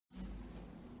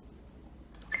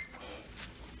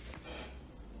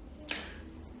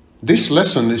This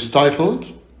lesson is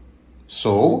titled,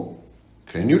 So,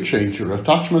 can you change your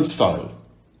attachment style?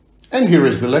 And here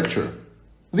is the lecture.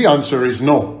 The answer is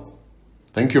no.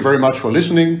 Thank you very much for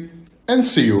listening and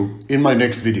see you in my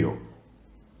next video.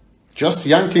 Just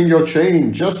yanking your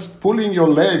chain, just pulling your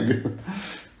leg.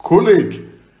 Cool it.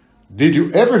 Did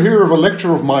you ever hear of a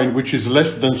lecture of mine which is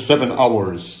less than 7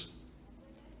 hours?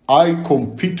 I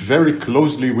compete very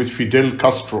closely with Fidel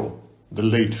Castro, the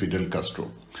late Fidel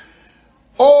Castro.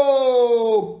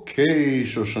 Okay,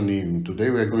 Shoshanim, today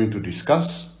we are going to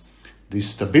discuss the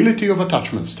stability of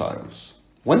attachment styles.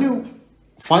 When you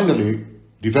finally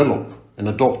develop and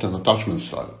adopt an attachment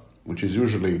style, which is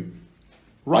usually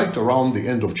right around the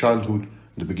end of childhood,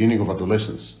 the beginning of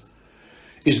adolescence,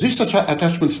 is this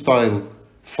attachment style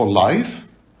for life?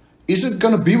 Is it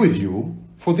going to be with you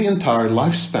for the entire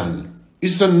lifespan?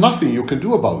 Is there nothing you can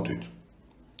do about it?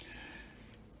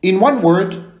 In one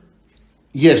word,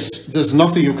 yes, there's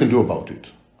nothing you can do about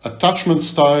it. Attachment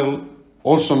style,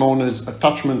 also known as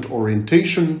attachment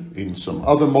orientation in some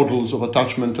other models of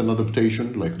attachment and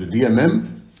adaptation, like the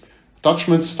DMM,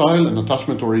 attachment style and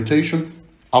attachment orientation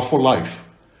are for life.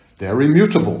 They are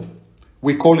immutable.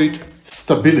 We call it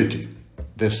stability.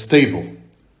 They're stable.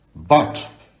 But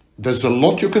there's a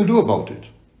lot you can do about it.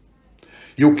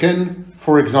 You can,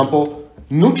 for example,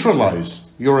 neutralize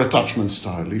your attachment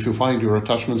style. If you find your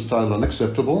attachment style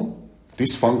unacceptable,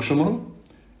 dysfunctional,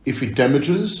 if it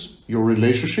damages your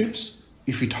relationships,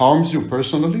 if it harms you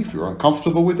personally, if you're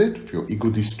uncomfortable with it, if you're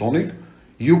ego-dystonic,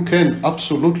 you can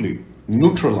absolutely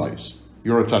neutralize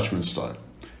your attachment style.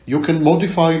 You can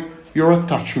modify your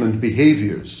attachment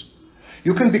behaviors.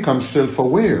 You can become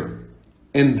self-aware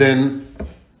and then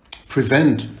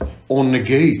prevent or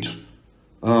negate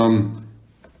a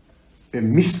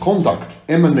misconduct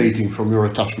emanating from your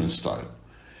attachment style.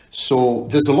 So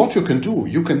there's a lot you can do.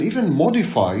 You can even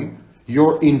modify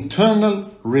your internal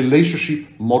relationship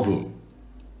model,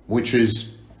 which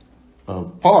is a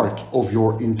part of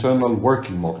your internal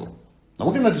working model. Now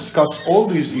we're going to discuss all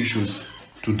these issues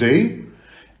today,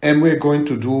 and we're going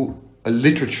to do a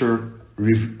literature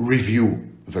review,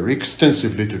 a very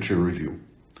extensive literature review.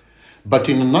 But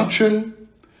in a nutshell,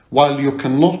 while you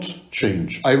cannot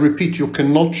change, I repeat, you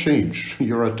cannot change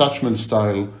your attachment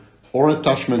style or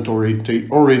attachment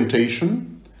orientation,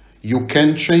 you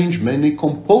can change many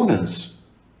components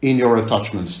in your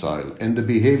attachment style and the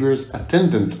behaviors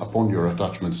attendant upon your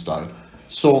attachment style.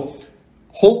 So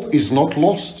hope is not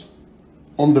lost.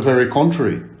 On the very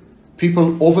contrary,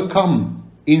 people overcome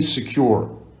insecure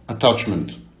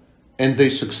attachment and they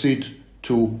succeed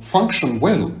to function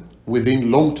well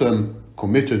within long-term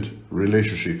committed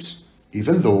relationships,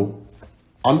 even though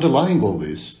underlying all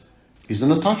this is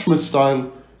an attachment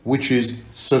style which is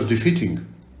self-defeating,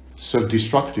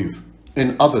 self-destructive,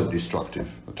 and other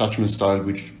destructive. Attachment style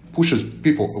which pushes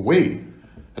people away.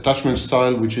 Attachment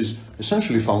style which is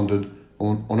essentially founded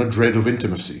on a dread of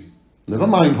intimacy. Never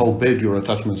mind how bad your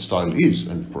attachment style is,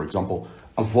 and for example,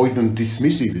 avoidant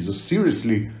dismissive is a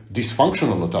seriously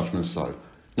dysfunctional attachment style.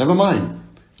 Never mind,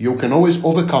 you can always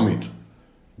overcome it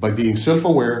by being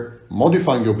self-aware,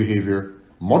 modifying your behavior,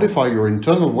 modify your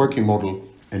internal working model,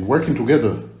 and working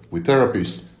together with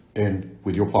therapists and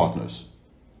with your partners.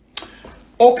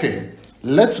 Okay,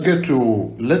 let's get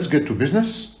to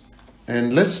business,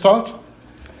 and let's start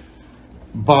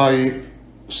by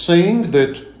saying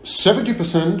that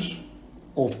 70%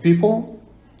 of people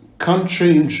can't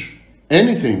change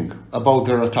anything about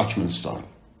their attachment style.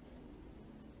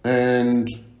 And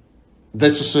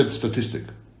that's a sad statistic.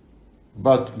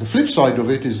 But the flip side of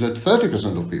it is that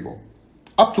 30% of people,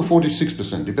 up to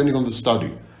 46%, depending on the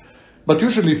study, but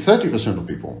usually 30% of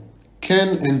people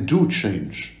can and do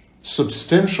change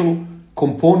substantial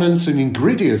components and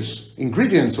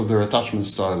ingredients of their attachment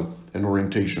style and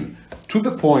orientation, to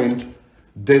the point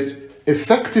that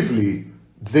effectively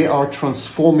they are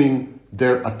transforming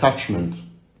their attachment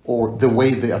or the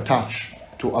way they attach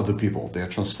to other people. They are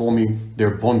transforming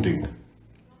their bonding.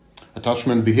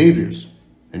 Attachment behaviors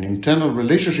and internal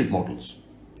relationship models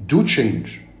do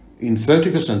change in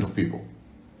 30% of people.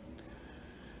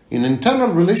 An internal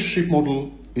relationship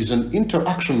model is an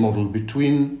interaction model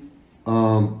between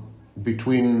a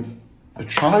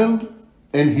child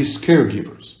and his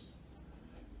caregivers.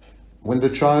 When the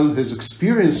child has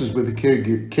experiences with the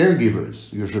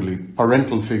caregivers, usually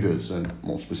parental figures and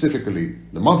more specifically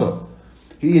the mother,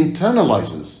 he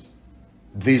internalizes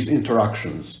these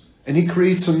interactions and he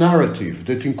creates a narrative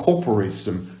that incorporates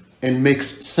them and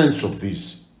makes sense of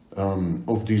these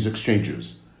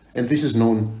exchanges. And this is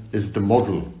known as the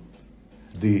model.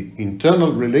 The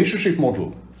internal relationship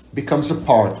model becomes a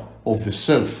part of the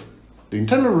self. The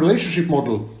internal relationship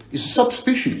model is a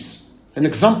subspecies, an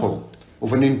example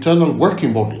of an internal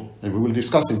working model. And we will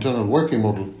discuss internal working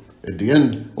model at the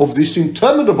end of this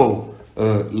interminable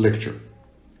lecture.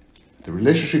 The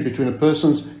relationship between a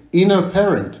person's inner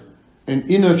parent and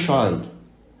inner child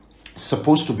is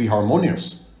supposed to be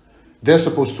harmonious. They're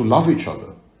supposed to love each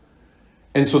other.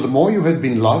 And so the more you had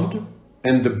been loved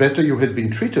and the better you had been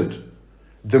treated,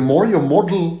 the more your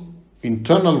model,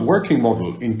 internal working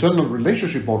model, internal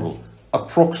relationship model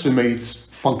approximates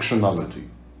functionality.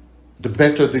 The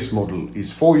better this model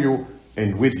is for you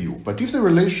and with you. But if the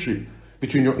relationship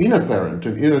between your inner parent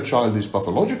and inner child is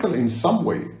pathological in some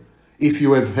way, if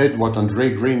you have had what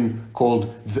Andre Green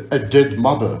called a dead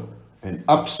mother, an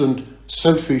absent,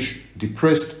 selfish,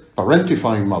 depressed,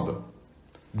 parentifying mother,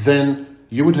 then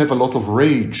you would have a lot of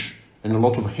rage and a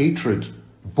lot of hatred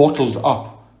bottled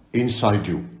up inside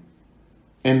you.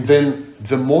 And then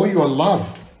the more you are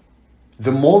loved,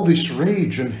 the more this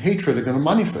rage and hatred are going to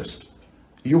manifest.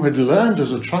 You had learned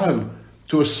as a child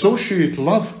to associate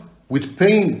love with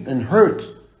pain and hurt.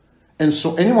 And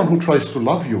so anyone who tries to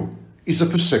love you is a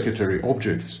persecutory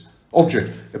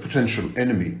object, a potential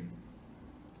enemy.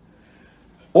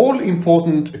 All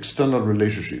important external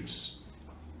relationships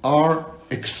are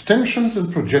extensions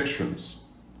and projections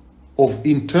of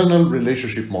internal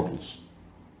relationship models.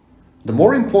 The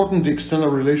more important the external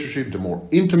relationship, the more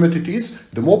intimate it is,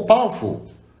 the more powerful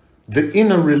the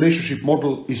inner relationship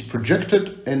model is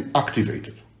projected and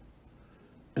activated.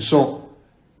 So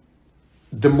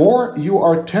the more you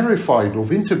are terrified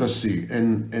of intimacy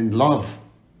and love,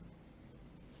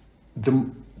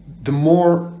 the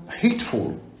more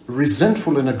hateful,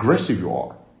 resentful and aggressive you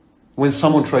are when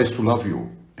someone tries to love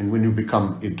you and when you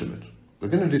become intimate. We're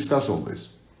going to discuss all this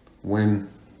when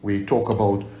we talk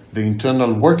about the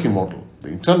internal working model. The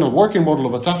internal working model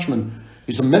of attachment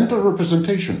is a mental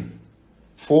representation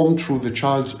formed through the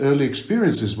child's early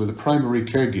experiences with a primary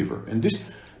caregiver. And this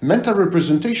mental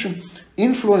representation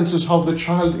influences how the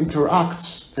child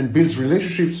interacts and builds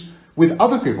relationships with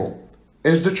other people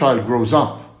as the child grows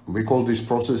up. We call this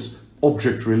process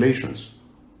object relations.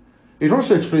 It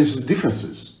also explains the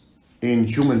differences in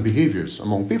human behaviors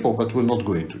among people, but we'll not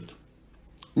go into it.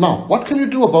 Now, what can you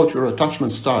do about your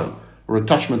attachment style or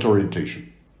attachment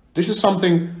orientation? This is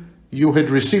something you had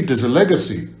received as a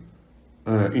legacy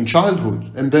in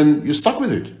childhood, and then you stuck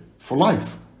with it for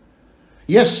life.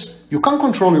 Yes, you can't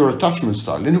control your attachment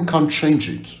style, and you can't change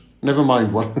it. Never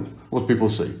mind what people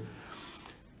say.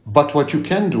 But what you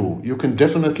can do, you can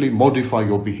definitely modify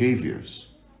your behaviors.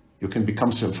 You can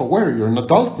become self-aware. You're an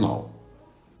adult now.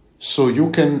 So you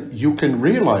can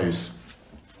realize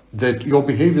that your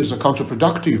behaviors are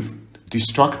counterproductive,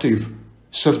 destructive,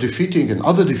 self-defeating and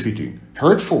other-defeating,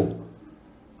 hurtful,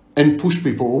 and push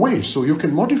people away. So you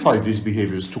can modify these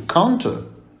behaviors to counter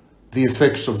the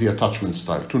effects of the attachment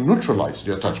style, to neutralize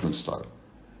the attachment style.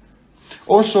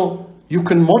 Also, you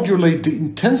can modulate the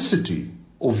intensity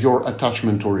of your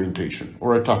attachment orientation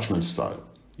or attachment style.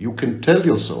 You can tell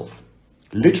yourself,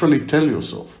 literally tell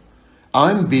yourself,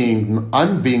 I'm being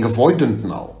avoidant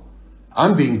now.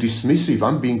 I'm being dismissive.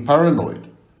 I'm being paranoid.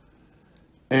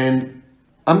 And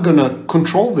I'm going to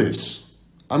control this.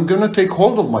 I'm going to take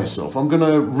hold of myself. I'm going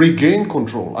to regain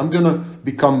control. I'm going to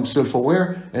become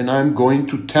self-aware, and I'm going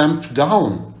to tamp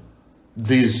down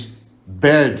these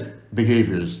bad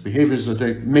behaviors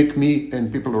that make me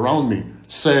and people around me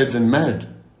sad and mad,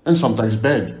 and sometimes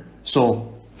bad.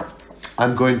 So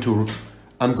I'm going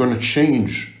to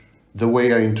change the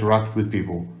way I interact with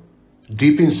people.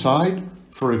 Deep inside,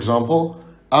 for example,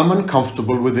 I'm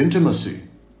uncomfortable with intimacy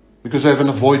because I have an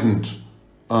avoidant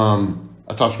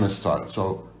attachment style.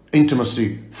 So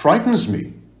intimacy frightens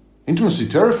me. Intimacy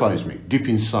terrifies me deep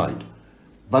inside.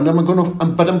 But I'm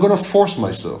gonna force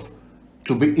myself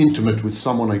to be intimate with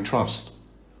someone I trust.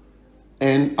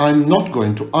 And I'm not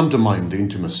going to undermine the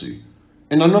intimacy.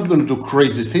 And I'm not going to do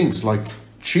crazy things like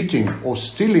cheating or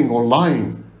stealing or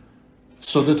lying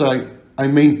so that I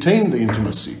maintain the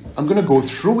intimacy. I'm going to go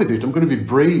through with it. I'm going to be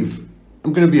brave.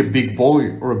 I'm going to be a big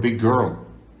boy or a big girl.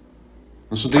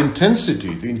 And so the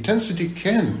intensity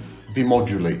can be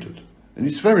modulated. And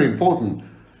it's very important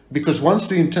because once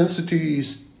the intensity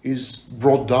is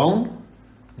brought down,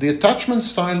 the attachment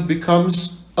style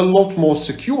becomes a lot more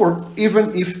secure,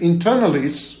 even if internally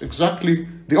it's exactly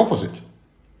the opposite.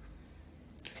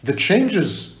 The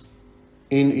changes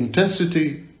in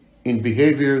intensity, in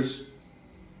behaviors,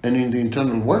 and in the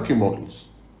internal working models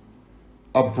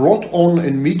are brought on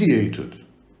and mediated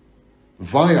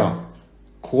via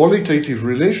qualitative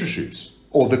relationships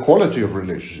or the quality of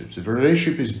relationships.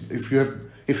 If you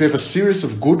have a series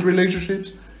of good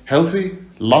relationships, healthy,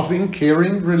 loving,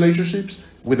 caring relationships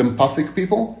with empathic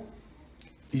people,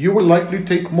 you will likely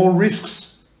take more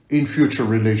risks in future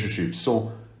relationships.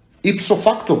 So ipso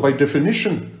facto, by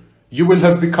definition, you will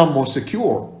have become more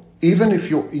secure, even if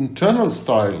your internal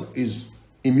style is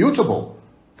immutable,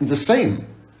 the same.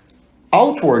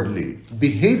 Outwardly,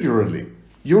 behaviorally,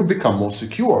 you'll become more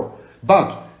secure.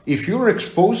 But if you're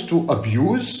exposed to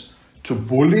abuse, to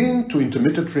bullying, to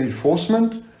intermittent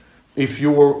reinforcement, if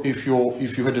you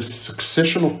had a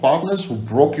succession of partners who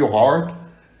broke your heart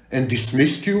and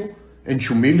dismissed you and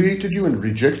humiliated you and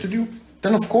rejected you,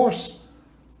 then of course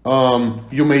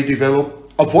you may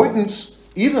develop avoidance,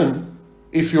 even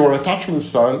if your attachment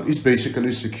style is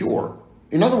basically secure.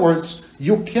 In other words,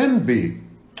 you can be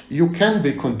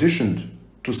conditioned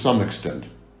to some extent,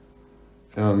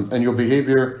 and your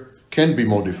behavior can be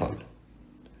modified.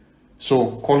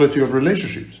 So, quality of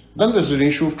relationships. Then there's an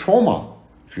issue of trauma.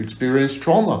 If you experience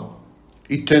trauma,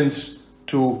 it tends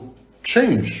to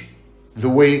change the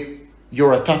way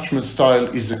your attachment style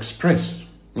is expressed.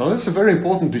 Now, that's a very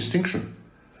important distinction.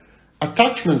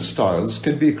 Attachment styles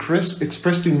can be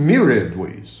expressed in myriad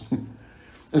ways.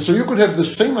 And so you could have the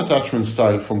same attachment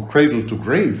style from cradle to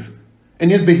grave,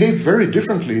 and yet behave very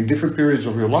differently in different periods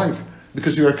of your life,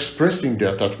 because you're expressing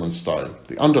the attachment style,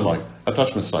 the underlying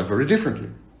attachment style, very differently.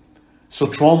 So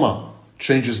trauma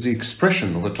changes the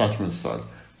expression of attachment styles.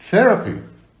 Therapy,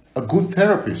 a good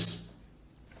therapist,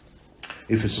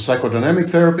 if it's a psychodynamic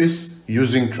therapist,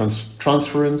 using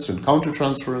transference and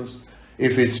countertransference,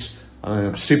 if it's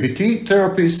a CBT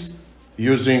therapist,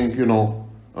 using,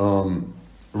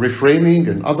 reframing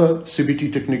and other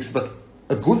CBT techniques, but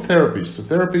a good therapist, a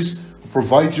therapist who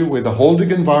provides you with a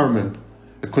holding environment,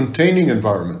 a containing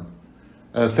environment,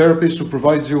 a therapist who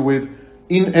provides you with,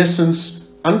 in essence,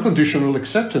 unconditional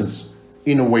acceptance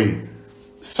in a way.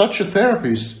 Such a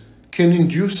therapist can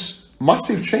induce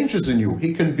massive changes in you.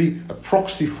 He can be a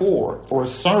proxy for or a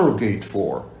surrogate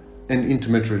for an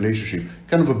intimate relationship,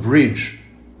 kind of a bridge.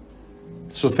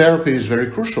 So therapy is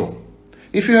very crucial.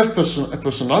 If you have a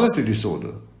personality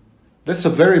disorder, that's a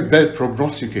very bad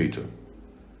prognosticator.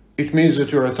 It means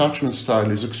that your attachment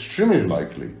style is extremely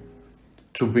likely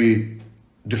to be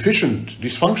deficient,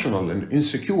 dysfunctional, and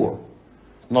insecure.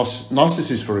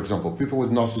 Narcissists, for example, people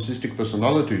with narcissistic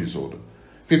personality disorder,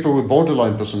 people with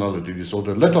borderline personality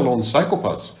disorder, let alone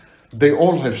psychopaths, they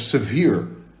all have severe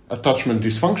attachment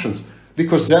dysfunctions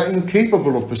because they're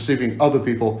incapable of perceiving other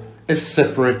people as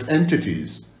separate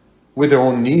entities with their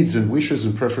own needs and wishes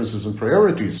and preferences and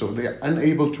priorities. So they are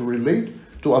unable to relate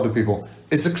to other people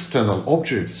as external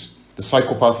objects. The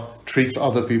psychopath treats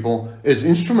other people as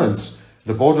instruments.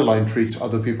 The borderline treats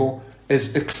other people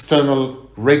as external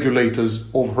regulators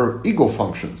of her ego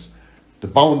functions,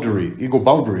 ego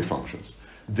boundary functions.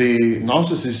 The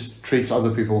narcissist treats other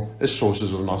people as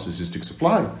sources of narcissistic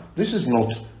supply. This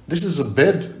is a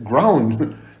bad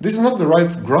ground. This is not the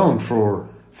right ground for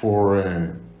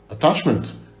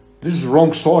attachment. This is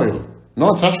wrong soil.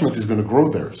 No attachment is going to grow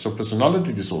there. So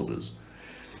personality disorders.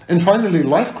 And finally,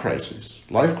 life crisis.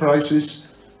 Life crisis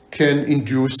can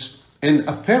induce an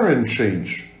apparent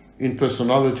change in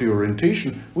personality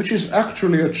orientation, which is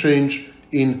actually a change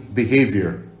in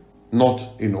behavior, not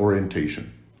in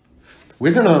orientation.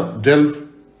 We're going to delve,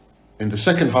 in the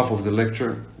second half of the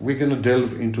lecture, we're going to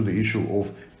delve into the issue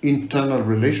of internal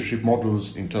relationship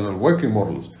models, internal working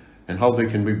models, and how they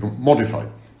can be modified.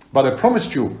 But I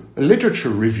promised you a literature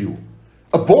review,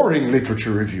 a boring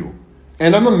literature review,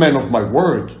 and I'm a man of my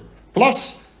word.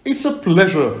 Plus, it's a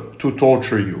pleasure to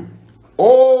torture you.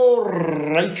 All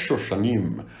right,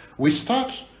 Shoshanim. We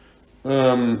start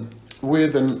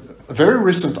with a very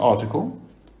recent article,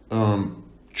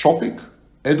 Chopik,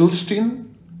 Edelstein,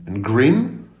 and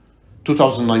Grimm,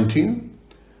 2019.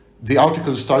 The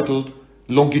article is titled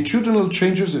Longitudinal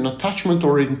Changes in Attachment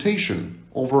Orientation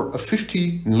over a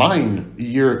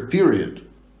 59-year period.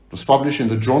 It was published in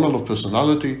the Journal of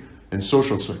Personality and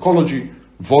Social Psychology,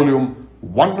 volume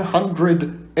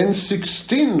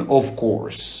 116, of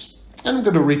course. And I'm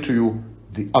going to read to you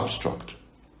the abstract.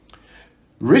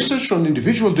 Research on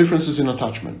individual differences in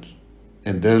attachment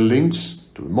and their links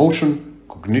to emotion,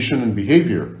 cognition, and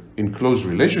behavior in close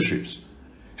relationships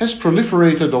has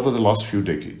proliferated over the last few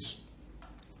decades.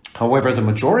 However, the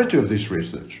majority of this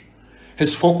research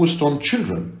has focused on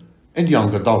children and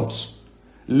young adults.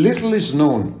 Little is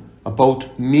known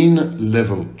about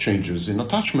mean-level changes in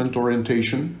attachment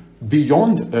orientation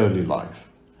beyond early life,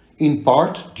 in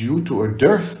part due to a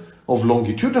dearth of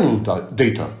longitudinal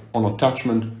data on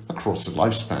attachment across the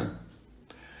lifespan.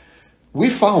 We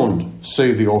found,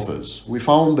 say the authors,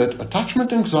 that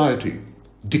attachment anxiety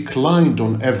declined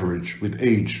on average with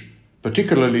age,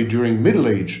 particularly during middle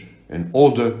age and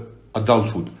older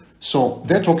adulthood. So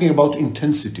they're talking about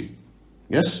intensity.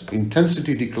 Yes,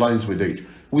 intensity declines with age,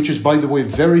 which is, by the way,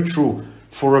 very true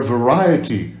for a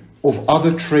variety of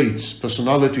other traits,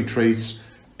 personality traits,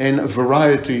 and a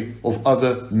variety of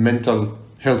other mental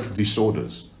health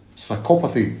disorders.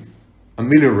 Psychopathy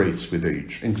ameliorates with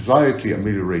age, anxiety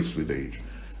ameliorates with age,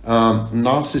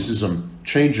 narcissism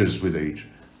changes with age,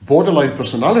 borderline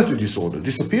personality disorder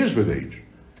disappears with age.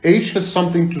 Age has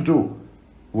something to do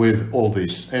with all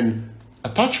this, and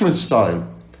attachment style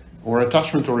or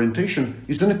attachment orientation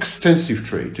is an extensive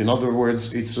trait. In other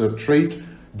words, it's a trait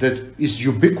that is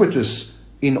ubiquitous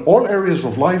in all areas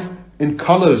of life and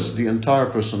colors the entire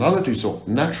personality, so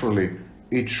naturally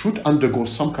it should undergo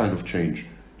some kind of change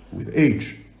with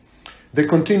age. They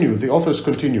continue, the authors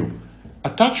continue,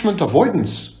 attachment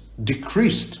avoidance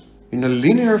decreased in a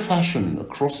linear fashion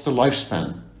across the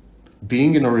lifespan.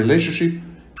 Being in a relationship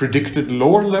predicted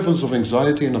lower levels of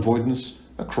anxiety and avoidance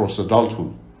across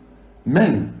adulthood.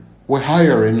 Men were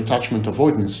higher in attachment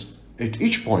avoidance at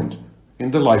each point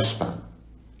in the lifespan.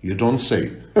 You don't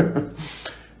say.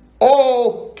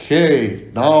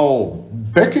 Okay, now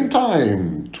back in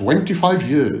time, 25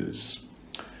 years.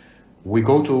 We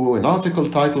go to an article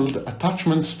titled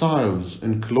Attachment Styles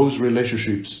in Close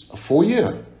Relationships, a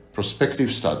 4-year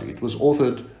prospective study. It was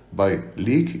authored by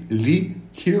Lee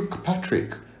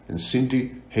Kirkpatrick and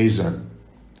Cindy Hazan.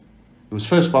 It was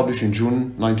first published in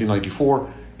June 1994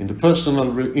 in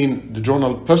the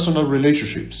journal Personal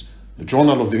Relationships, the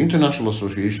journal of the International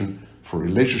Association for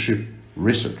Relationship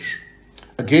Research.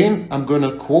 Again, I'm going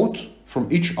to quote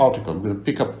from each article. I'm going to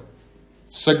pick up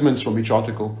segments from each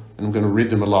article and I'm going to read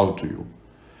them aloud to you,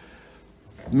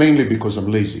 mainly because I'm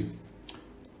lazy.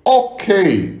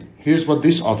 Okay, here's what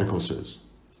this article says.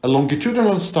 A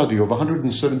longitudinal study of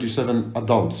 177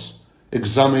 adults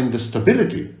examined the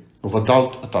stability of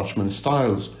adult attachment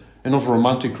styles and of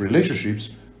romantic relationships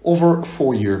over a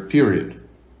 4-year period.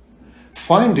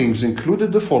 Findings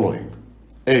included the following.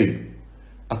 A.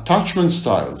 Attachment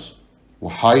styles were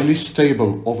highly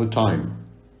stable over time.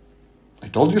 I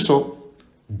told you so.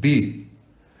 B.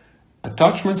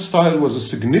 Attachment style was a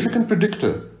significant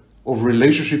predictor of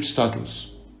relationship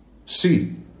status.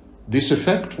 C. This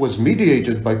effect was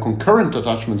mediated by concurrent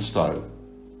attachment style.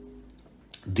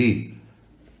 D.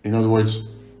 In other words,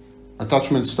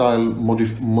 attachment style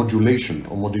modulation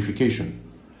or modification.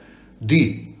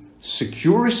 D.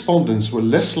 Secure respondents were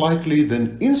less likely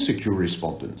than insecure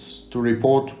respondents to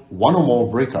report one or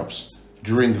more breakups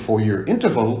during the 4-year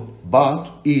interval,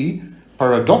 but E.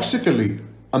 Paradoxically,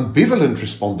 ambivalent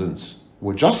respondents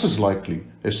were just as likely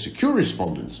as secure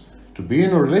respondents to be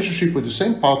in a relationship with the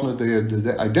same partner they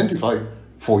had identified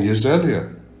 4 years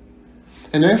earlier.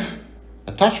 And F.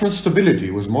 Attachment stability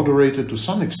was moderated to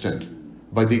some extent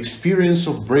by the experience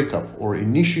of breakup or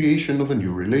initiation of a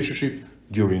new relationship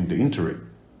during the interim.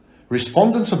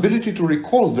 Respondents' ability to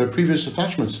recall their previous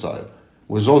attachment style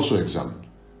was also examined.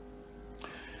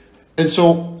 And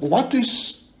so what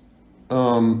this,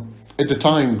 at the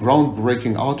time,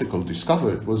 groundbreaking article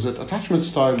discovered was that attachment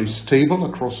style is stable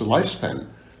across a lifespan,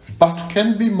 but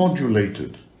can be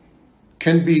modulated,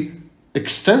 can be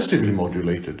extensively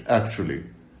modulated, actually,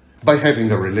 by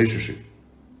having a relationship.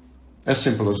 As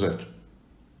simple as that.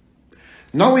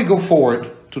 Now we go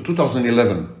forward to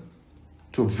 2011,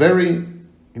 to a very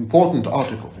important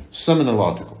article, seminal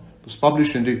article. It was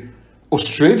published in the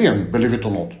Australian, believe it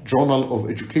or not, Journal of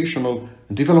Educational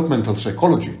and Developmental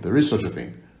Psychology. There is such a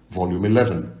thing, volume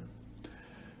 11.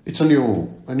 It's a new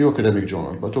academic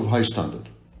journal, but of high standard.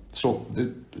 So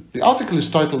the article is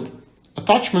titled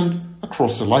Attachment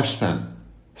Across the Lifespan,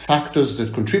 Factors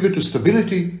that Contribute to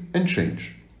Stability and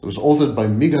Change. It was authored by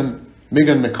Megan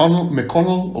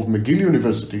McConnell of McGill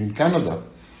University in Canada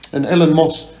and Ellen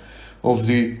Moss of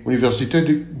the Université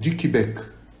du Québec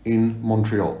in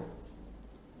Montreal.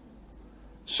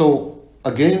 So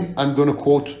again, I'm going to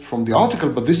quote from the article,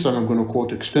 but this time I'm going to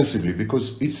quote extensively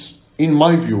because it's, in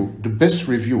my view, the best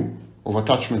review of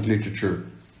attachment literature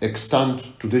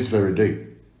extant to this very day.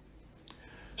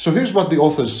 So here's what the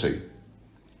authors say.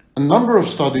 A number of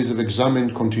studies have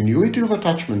examined continuity of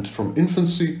attachment from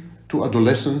infancy to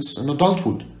adolescence and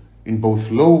adulthood in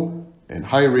both low and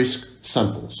high-risk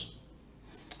samples.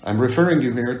 I'm referring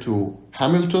you here to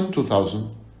Hamilton,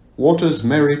 2000, Waters,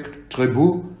 Merrick,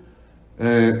 Trebuch,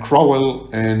 Crowell,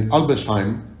 and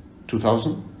Albersheim,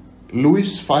 2000,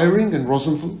 Lewis, Firing, and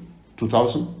Rosenthal,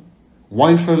 2000,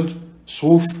 Weinfeld,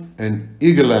 Sroof, and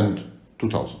Egeland,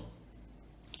 2000.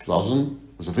 2000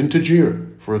 was a vintage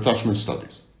year for attachment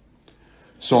studies.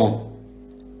 So,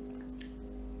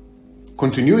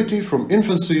 continuity from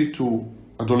infancy to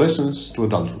adolescence to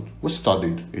adulthood was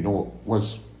studied,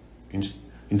 was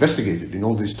investigated in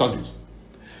all these studies.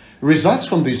 Results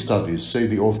from these studies, say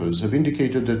the authors, have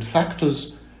indicated that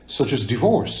factors such as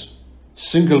divorce,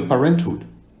 single parenthood,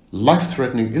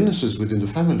 life-threatening illnesses within the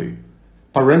family,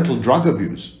 parental drug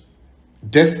abuse,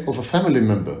 death of a family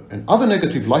member, and other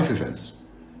negative life events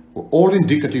were all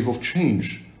indicative of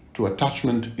change to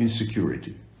attachment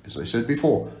insecurity. As I said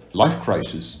before, life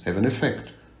crises have an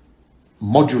effect,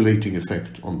 modulating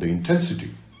effect on the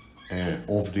intensity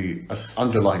of the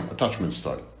underlying attachment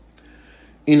style.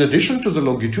 In addition to the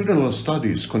longitudinal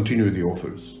studies, continue the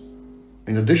authors,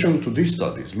 in addition to these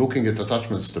studies looking at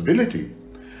attachment stability,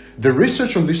 the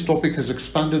research on this topic has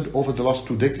expanded over the last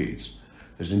 2 decades,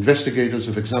 as investigators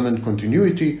have examined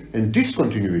continuity and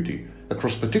discontinuity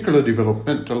across particular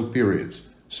developmental periods,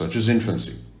 such as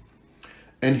infancy.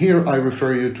 And here I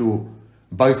refer you to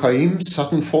Baikhaim,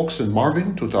 Sutton, Fox, and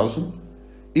Marvin, 2000,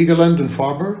 Egeland and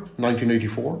Farber,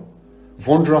 1984,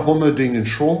 Vondra, Homerding, and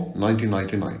Shaw,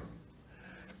 1999.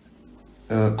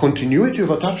 Continuity of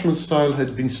attachment style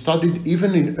had been studied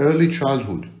even in early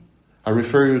childhood. I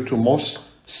refer you to Moss,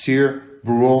 Cyr,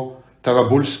 Bourreau,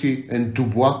 Tarabulski, and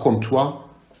Dubois-Comtois,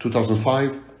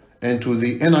 2005, and to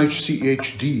the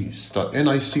NICHD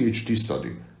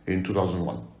study in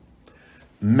 2001.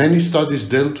 Many studies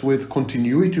dealt with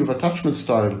continuity of attachment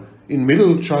style in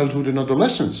middle childhood and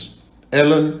adolescence.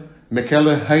 Ellen,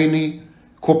 McConnell, Heine,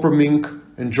 Koppermink,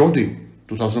 and Jody,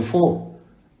 2004.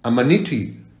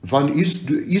 Amaniti, Van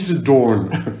Isidorn,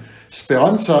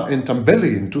 Speranza, and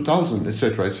Tambelli in 2000,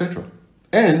 etc., etc.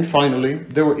 And finally,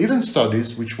 there were even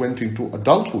studies which went into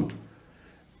adulthood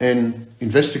and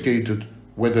investigated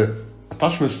whether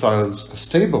attachment styles are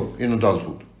stable in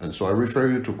adulthood. And so I refer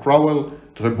you to Crowell,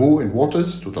 Trebou, and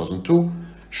Waters, 2002,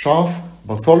 Scharf,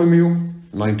 Bartholomew,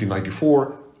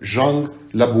 1994, Zhang,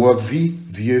 Labois-Vie,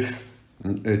 Vief,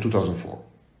 2004.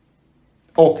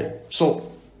 Okay, so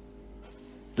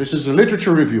this is a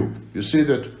literature review. You see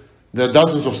that there are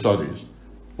dozens of studies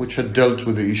which had dealt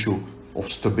with the issue of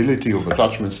stability of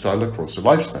attachment style across a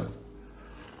lifespan.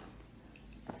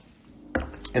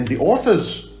 And the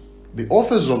authors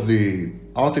of the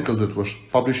article that was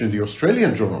published in the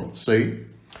Australian journal say,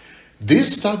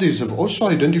 these studies have also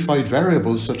identified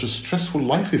variables such as stressful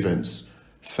life events,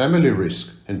 family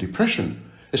risk, and depression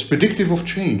as predictive of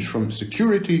change from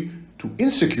security to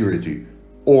insecurity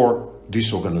or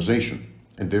disorganization.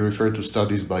 And they refer to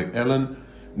studies by Ellen,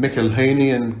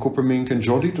 McElhaney, and Koppermink and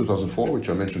Jody, 2004, which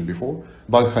I mentioned before,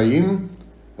 by Chaim,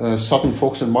 Sutton,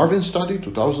 Fox, and Marvin study,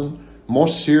 2000,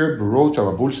 Moss, Cyr, Bourreau,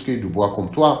 Tarabulski,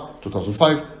 Dubois-Comtois,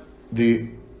 2005, the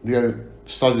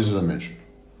studies that I mentioned.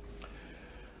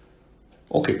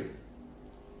 Okay,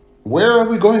 where are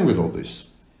we going with all this?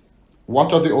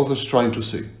 What are the authors trying to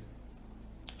say?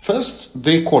 First,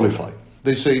 they qualify.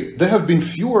 They say there have been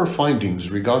fewer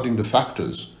findings regarding the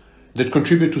factors that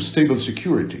contribute to stable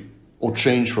security or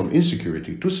change from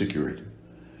insecurity to security.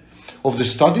 Of the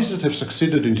studies that have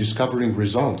succeeded in discovering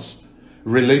results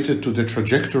related to the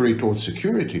trajectory towards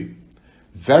security,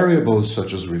 variables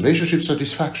such as relationship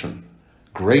satisfaction,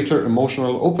 greater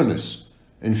emotional openness,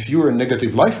 and fewer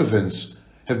negative life events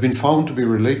have been found to be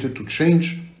related to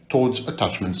change towards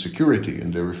attachment security.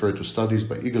 And they refer to studies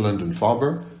by Egeland and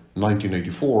Faber,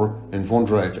 1984, and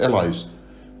Vondra et al.,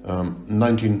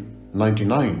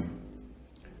 1999.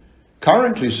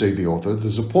 Currently, say the author,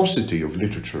 there's a paucity of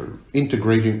literature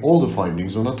integrating all the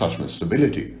findings on attachment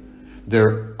stability.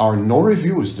 There are no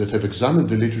reviews that have examined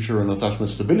the literature on attachment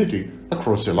stability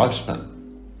across a lifespan.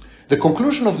 The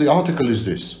conclusion of the article is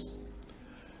this.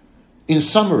 In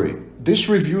summary, this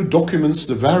review documents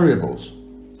the variables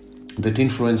that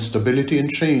influence stability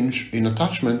and change in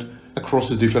attachment across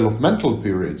the developmental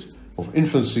periods of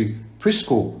infancy,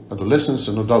 preschool, adolescence,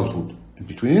 and adulthood, and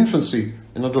between infancy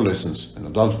and adolescence and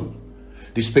adulthood.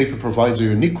 This paper provides a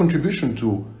unique contribution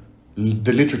to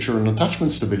the literature on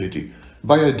attachment stability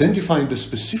by identifying the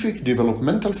specific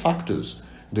developmental factors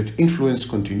that influence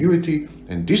continuity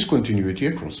and discontinuity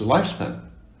across the lifespan.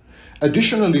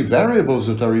 Additionally, variables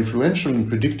that are influential in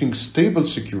predicting stable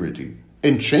security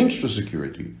and change to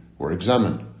security were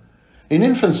examined. In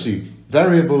infancy,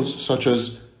 variables such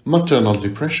as maternal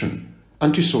depression,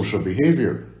 antisocial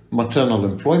behavior, maternal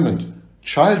employment,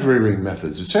 child-rearing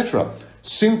methods, etc.,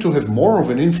 seem to have more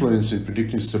of an influence in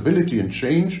predicting stability and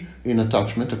change in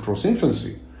attachment across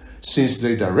infancy, since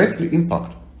they directly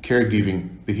impact caregiving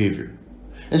behavior.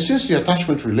 And since the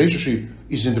attachment relationship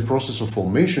is in the process of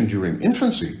formation during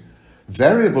infancy,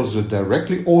 variables that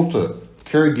directly alter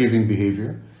caregiving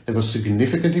behavior have a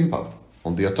significant impact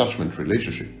on the attachment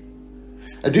relationship.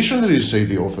 Additionally, say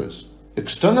the authors,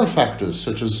 external factors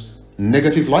such as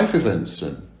negative life events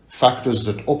and factors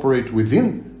that operate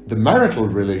within the marital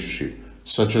relationship,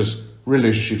 such as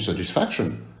relationship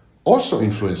satisfaction, also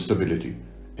influence stability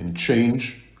and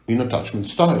change in attachment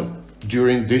style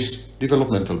during this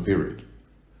developmental period.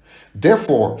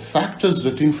 Therefore, factors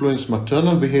that influence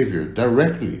maternal behavior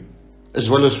directly, as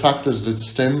well as factors that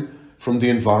stem from the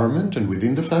environment and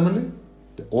within the family,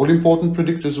 the all-important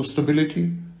predictors of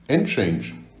stability and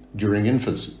change during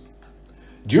infancy.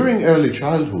 During early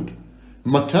childhood,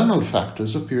 maternal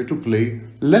factors appear to play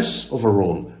less of a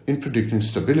role in predicting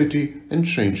stability and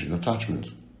change in attachment.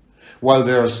 While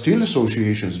there are still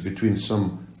associations between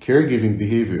some caregiving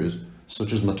behaviors,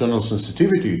 such as maternal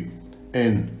sensitivity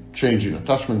and change in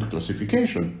attachment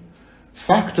classification,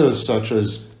 factors such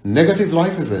as negative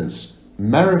life events,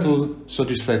 marital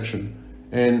satisfaction,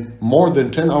 and more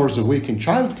than 10 hours a week in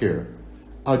childcare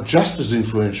are just as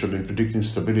influential in predicting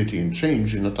stability and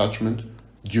change in attachment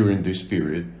during this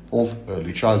period of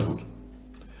early childhood.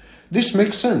 This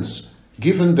makes sense,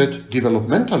 given that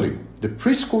developmentally, the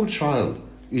preschool child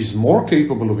is more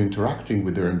capable of interacting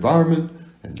with their environment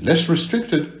and less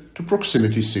restricted to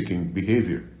proximity-seeking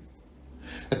behavior.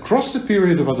 Across the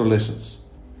period of adolescence,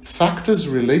 factors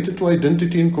related to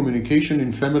identity and communication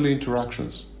in family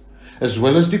interactions, as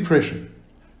well as depression,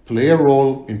 play a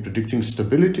role in predicting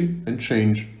stability and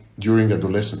change during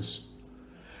adolescence.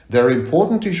 There are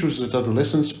important issues that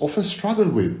adolescents often struggle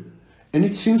with, and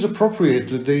it seems appropriate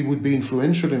that they would be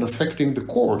influential in affecting the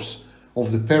course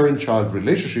of the parent-child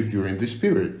relationship during this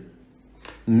period.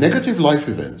 Negative life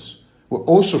events were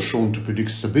also shown to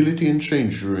predict stability and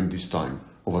change during this time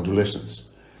of adolescence,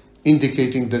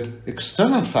 indicating that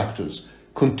external factors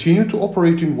continue to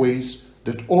operate in ways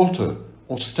that alter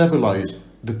or stabilize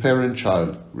the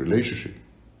parent-child relationship.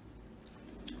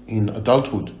 In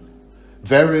adulthood,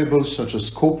 variables such as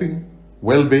coping,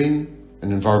 well-being,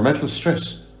 and environmental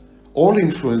stress all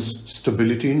influence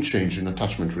stability and change in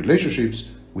attachment relationships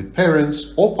with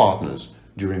parents or partners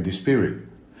during this period.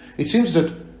 It seems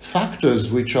that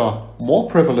factors which are more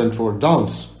prevalent for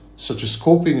adults, such as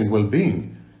coping and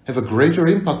well-being, have a greater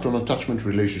impact on attachment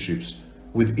relationships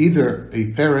with either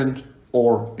a parent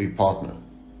or a partner.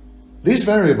 These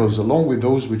variables, along with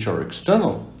those which are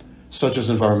external, such as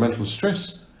environmental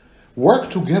stress, work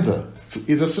together to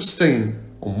either sustain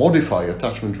or modify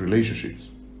attachment relationships.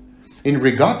 In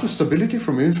regard to stability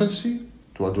from infancy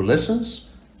to adolescence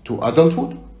to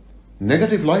adulthood,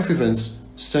 negative life events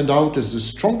stand out as the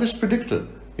strongest predictor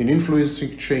in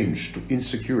influencing change to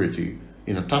insecurity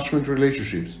in attachment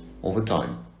relationships over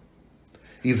time.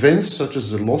 Events such as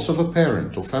the loss of a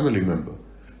parent or family member,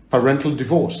 parental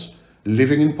divorce,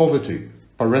 living in poverty,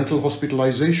 parental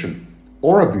hospitalization,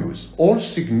 or abuse all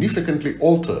significantly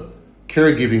alter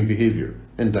caregiving behavior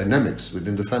and dynamics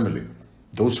within the family.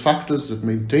 Those factors that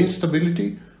maintain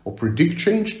stability or predict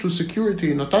change to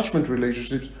security in attachment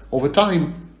relationships over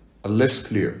time are less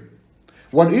clear.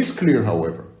 What is clear,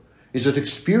 however, is that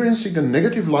experiencing a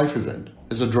negative life event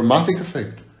has a dramatic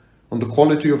effect on the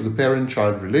quality of the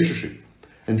parent-child relationship,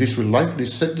 and this will likely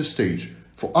set the stage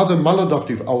for other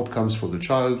maladaptive outcomes for the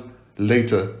child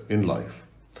later in life.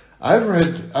 I've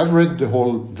read the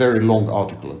whole very long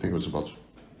article. I think it was about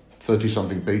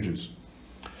 30-something pages.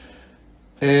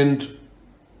 And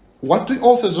what the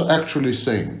authors are actually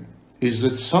saying is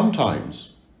that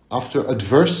sometimes after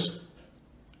adverse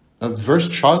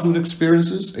childhood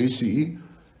experiences, ACE,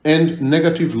 and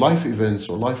negative life events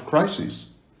or life crises,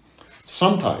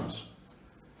 sometimes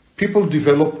people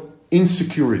develop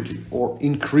insecurity or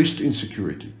increased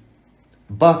insecurity.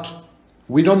 But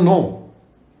we don't know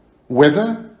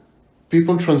whether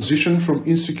people transition from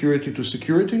insecurity to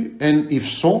security, and if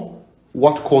so,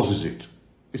 what causes it.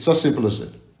 It's as simple as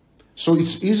that. So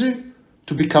it's easy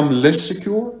to become less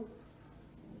secure.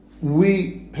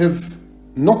 We have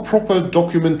no proper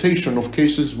documentation of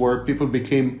cases where people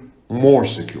became more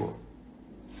secure.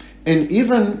 And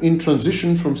even in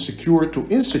transition from secure to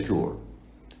insecure,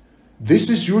 this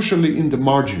is usually in the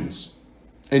margins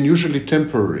and usually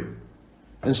temporary.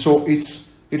 And so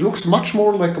it looks much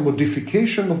more like a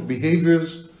modification of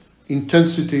behaviors,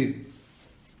 intensity,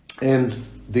 and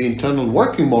the internal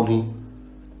working model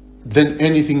than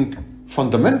anything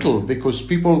fundamental, because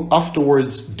people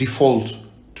afterwards default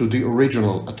to the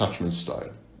original attachment style.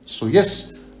 So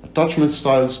yes, attachment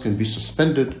styles can be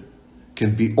suspended,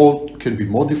 can be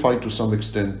modified to some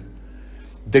extent,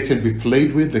 they can be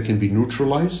played with, they can be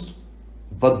neutralized,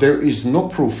 but there is no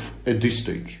proof at this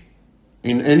stage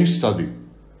in any study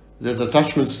that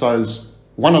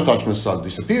one attachment style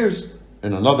disappears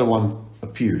and another one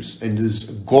appears. And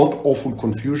there's god-awful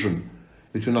confusion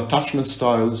between attachment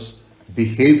styles,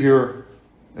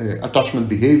 attachment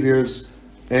behaviors,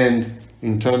 and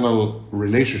internal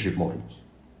relationship models.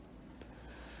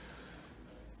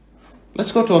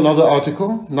 Let's go to another article,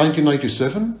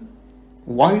 1997,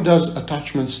 why does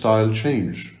attachment style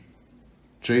change?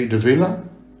 J. Davila,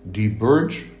 D.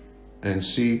 Burge, and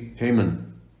C.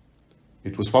 Hammen.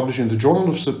 It was published in the Journal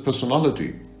of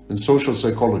Personality and Social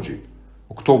Psychology,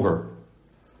 October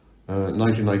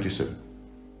 1997.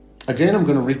 Again, I'm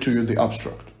going to read to you the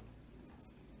abstract.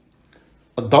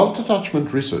 Adult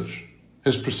attachment research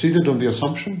has proceeded on the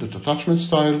assumption that attachment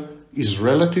style is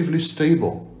relatively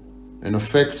stable and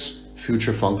affects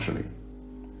future functioning.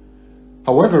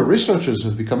 However, researchers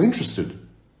have become interested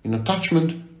in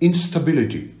attachment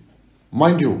instability.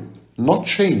 Mind you, not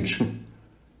change,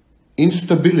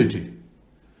 instability.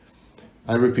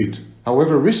 I repeat,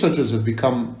 however, researchers have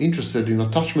become interested in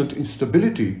attachment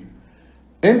instability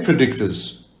and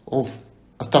predictors of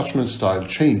attachment style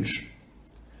change.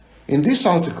 In this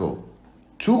article,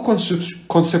 two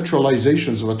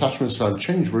conceptualizations of attachment style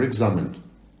change were examined.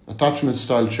 Attachment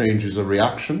style change is a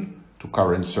reaction to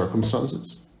current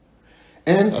circumstances,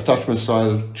 and attachment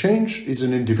style change is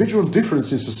an individual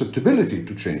difference in susceptibility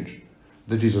to change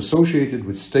that is associated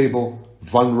with stable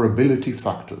vulnerability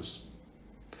factors.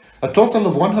 A total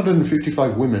of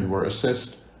 155 women were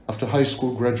assessed after high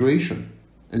school graduation,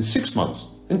 and 6 months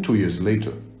and 2 years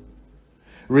later.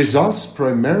 Results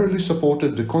primarily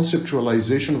supported the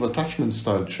conceptualization of attachment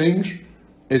style change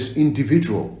as an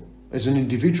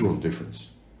individual difference.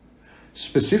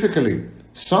 Specifically,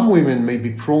 some women may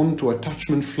be prone to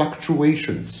attachment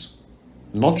fluctuations,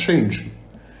 not change,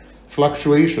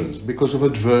 fluctuations because of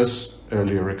adverse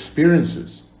earlier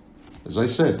experiences. As I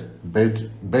said,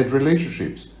 bad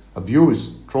relationships,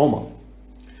 abuse, trauma.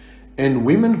 And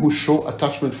women who show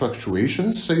attachment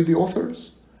fluctuations, say the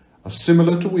authors, are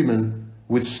similar to women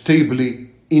with stably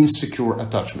insecure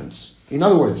attachments. In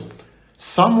other words,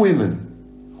 some women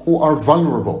who are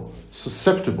vulnerable,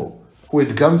 susceptible, who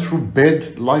had gone through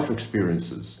bad life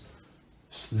experiences,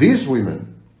 these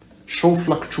women show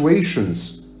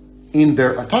fluctuations in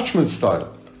their attachment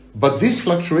style, but these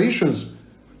fluctuations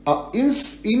are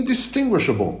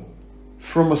indistinguishable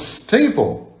from a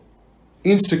stable,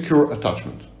 insecure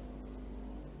attachment.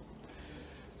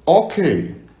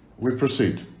 Okay, we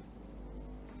proceed.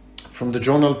 From the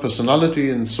journal Personality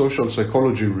and Social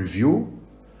Psychology Review,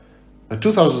 a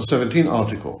 2017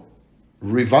 article,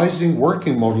 Revising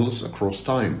Working Models Across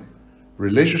Time,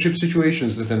 Relationship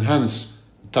Situations that Enhance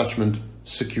Attachment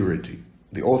Security.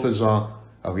 The authors are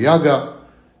Arriaga,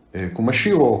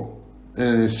 Kumashiro,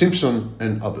 Simpson,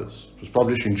 and others. It was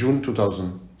published in June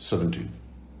 2017.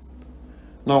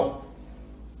 Now,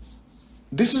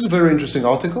 this is a very interesting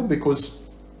article because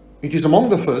it is among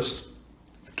the first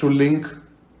to link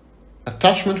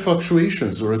attachment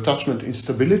fluctuations or attachment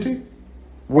instability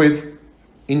with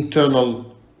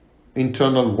internal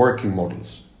working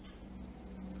models.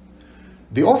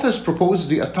 The authors propose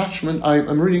the attachment,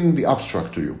 I'm reading the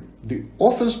abstract to you. The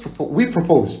authors propose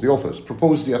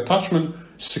the attachment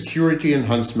security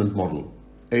enhancement model,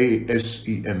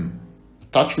 ASEM,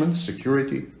 attachment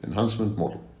security enhancement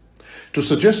model, to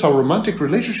suggest how romantic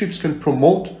relationships can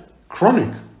promote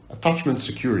chronic attachment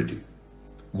security.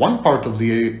 One part of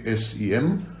the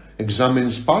ASEM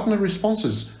examines partner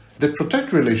responses that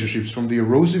protect relationships from the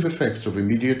erosive effects of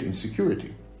immediate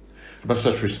insecurity. But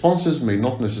such responses may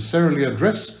not necessarily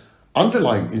address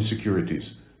underlying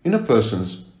insecurities in a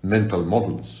person's mental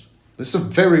models. This is a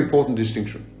very important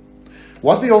distinction.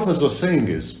 What the authors are saying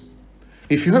is,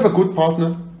 if you have a good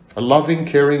partner, a loving,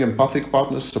 caring, empathic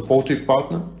partner, supportive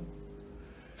partner,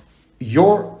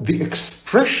 the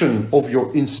expression of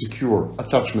your insecure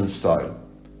attachment style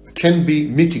can be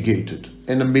mitigated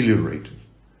and ameliorated.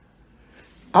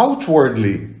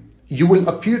 Outwardly, you will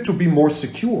appear to be more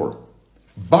secure,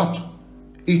 but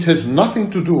it has nothing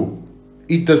to do.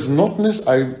 It does not,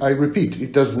 I repeat,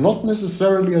 it does not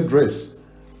necessarily address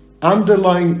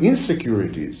underlying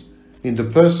insecurities in the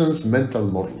person's mental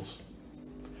models.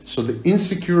 So the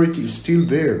insecurity is still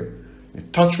there.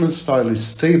 Attachment style is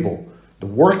stable. The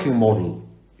working model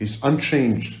is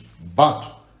unchanged, but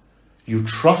you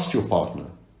trust your partner.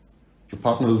 Your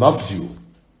partner loves you,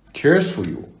 cares for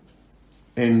you,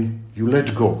 and you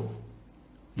let go.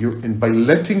 And by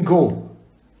letting go,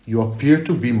 you appear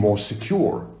to be more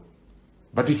secure.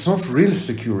 But it's not real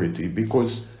security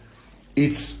because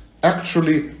it's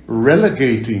actually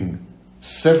relegating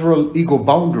several ego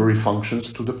boundary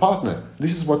functions to the partner.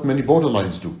 This is what many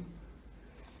borderlines do.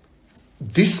 In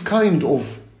this kind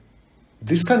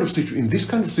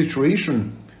of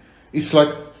situation, it's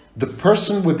like the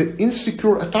person with the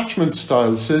insecure attachment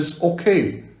style says,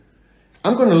 okay,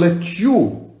 I'm going to let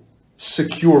you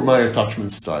secure my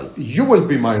attachment style. You will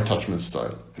be my attachment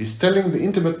style. He's telling the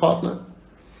intimate partner,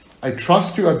 I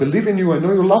trust you, I believe in you, I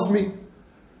know you love me.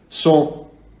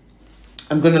 So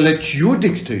I'm going to let you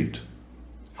dictate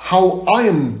how I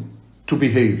am to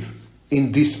behave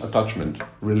in this attachment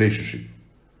relationship.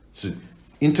 So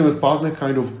intimate partner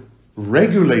kind of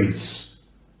regulates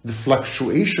the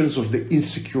fluctuations of the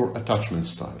insecure attachment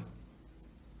style.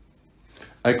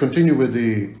 I continue with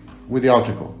the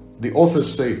article. The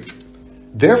authors say,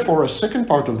 therefore, a second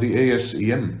part of the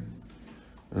ASEM,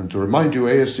 and to remind you,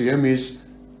 ASEM is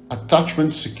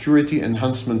Attachment Security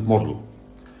Enhancement Model.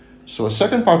 So a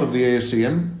second part of the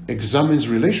ASEM examines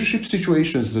relationship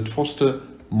situations that foster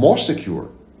more secure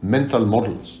mental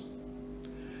models.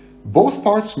 Both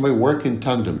parts may work in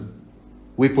tandem.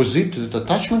 We posit that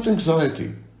attachment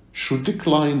anxiety should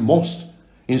decline most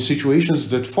in situations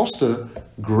that foster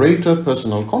greater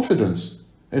personal confidence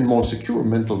and more secure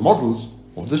mental models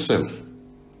of the self.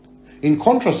 In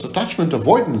contrast, attachment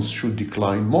avoidance should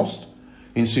decline most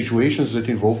in situations that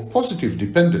involve positive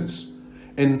dependence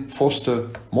and foster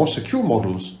more secure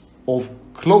models of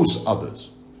close others,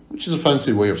 which is a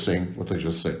fancy way of saying what I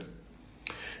just said.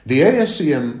 The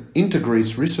ASEM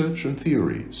integrates research and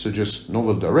theory, suggests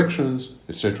novel directions,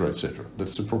 etc., etc.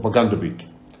 That's the propaganda bit.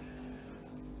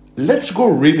 Let's go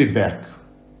really back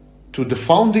to the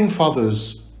founding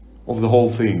fathers of the whole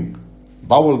thing,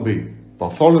 Bowlby,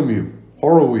 Bartholomew,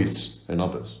 Horowitz, and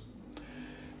others.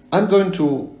 I'm going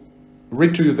to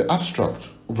read to you the abstract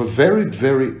of a very,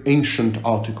 very ancient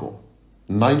article,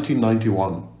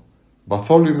 1991,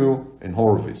 Bartholomew and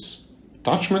Horowitz,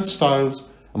 Attachment Styles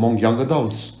Among Young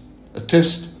Adults, a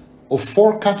test of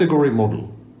 4-category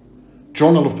model,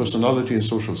 Journal of Personality and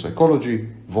Social Psychology,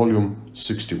 volume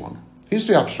 61. Here's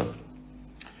the abstract.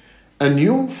 A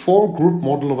new 4-group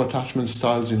model of attachment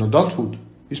styles in adulthood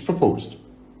is proposed.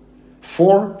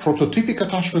 4 prototypic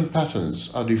attachment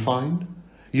patterns are defined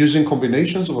using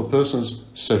combinations of a person's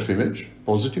self-image,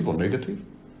 positive or negative,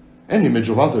 and image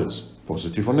of others,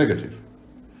 positive or negative.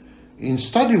 In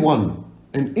study 1,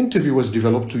 an interview was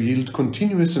developed to yield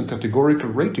continuous and categorical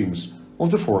ratings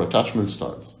of the 4 attachment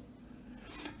styles.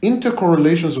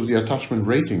 Intercorrelations of the attachment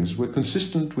ratings were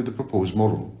consistent with the proposed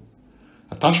model.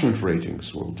 Attachment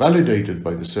ratings were validated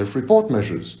by the self-report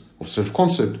measures of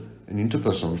self-concept and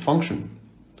interpersonal function.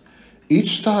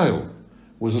 Each style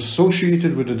was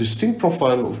associated with a distinct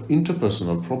profile of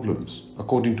interpersonal problems,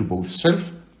 according to both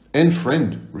self and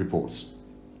friend reports.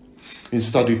 In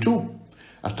study 2,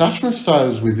 attachment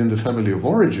styles within the family of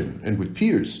origin and with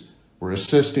peers were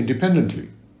assessed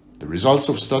independently. The results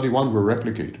of study 1 were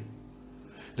replicated.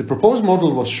 The proposed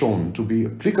model was shown to be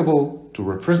applicable to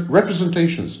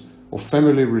representations of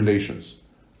family relations.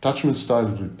 Attachment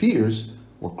styles with peers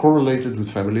were correlated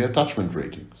with family attachment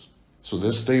ratings, so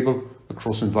they're stable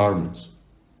across environments.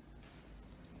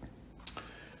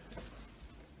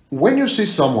 When you see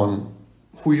someone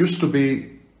who used to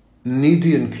be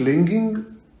needy and clinging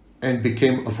and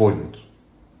became avoidant,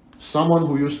 someone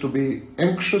who used to be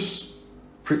anxious,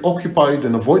 preoccupied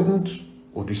and avoidant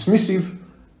or dismissive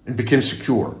and became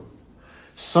secure,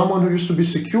 someone who used to be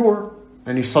secure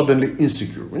and is suddenly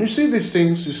insecure. When you see these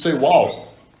things, you say, wow,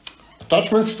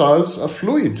 attachment styles are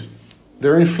fluid,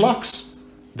 they're in flux,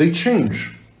 they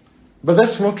change. But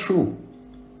that's not true.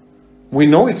 We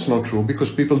know it's not true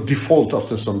because people default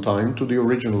after some time to the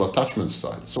original attachment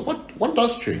style. So what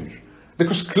does change?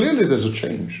 Because clearly there's a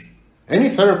change. Any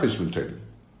therapist will tell you.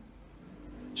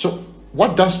 So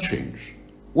what does change?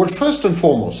 Well, first and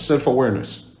foremost,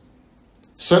 self-awareness.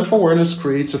 Self-awareness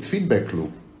creates a feedback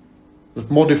loop that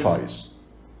modifies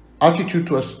attitude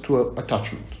to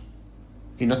attachment.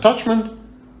 In attachment,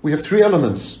 we have 3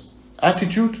 elements: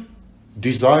 attitude,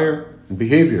 desire, and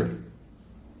behavior.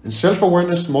 And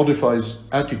self-awareness modifies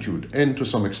attitude and, to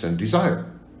some extent,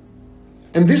 desire.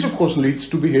 And this, of course, leads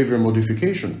to behavior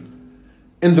modification.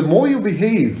 And the more you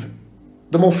behave,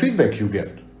 the more feedback you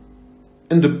get.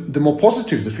 And the more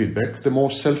positive the feedback, the more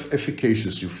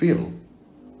self-efficacious you feel.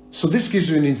 So this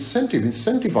gives you an incentive,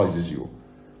 incentivizes you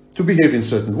to behave in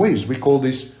certain ways. We call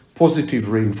this positive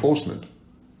reinforcement.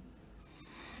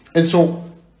 And so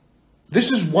this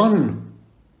is one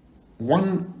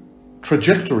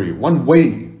trajectory, one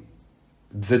way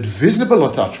that visible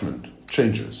attachment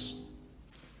changes.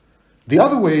 The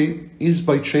other way is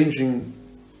by changing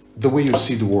the way you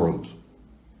see the world.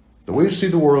 The way you see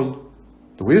the world,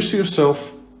 the way you see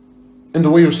yourself, and the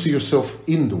way you see yourself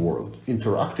in the world,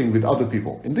 interacting with other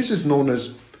people. And this is known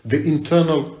as the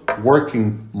internal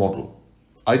working model,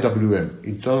 IWM,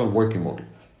 internal working model.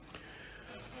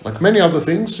 Like many other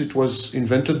things, it was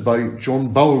invented by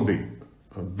John Bowlby,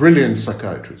 a brilliant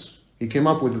psychiatrist. He came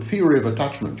up with a theory of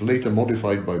attachment, later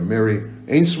modified by Mary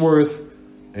Ainsworth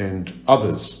and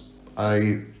others.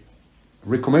 I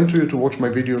recommend to you to watch my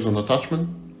videos on attachment,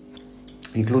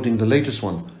 including the latest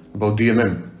one, about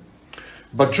DMM.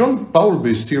 But John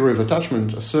Bowlby's theory of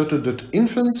attachment asserted that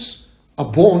infants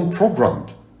are born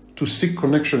programmed to seek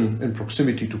connection and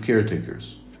proximity to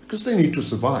caretakers because they need to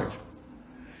survive.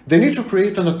 They need to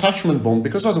create an attachment bond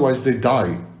because otherwise they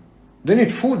die. They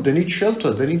need food, they need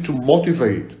shelter, they need to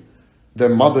motivate their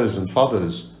mothers and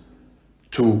fathers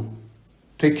to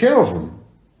take care of them.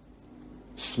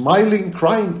 Smiling,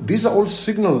 crying, these are all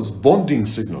signals, bonding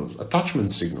signals,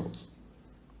 attachment signals.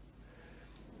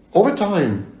 Over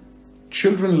time,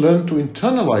 children learn to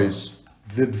internalize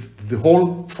the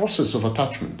whole process of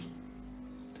attachment.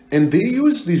 And they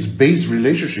use these base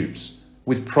relationships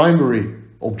with primary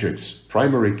objects,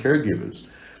 primary caregivers.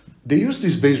 They use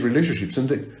these base relationships and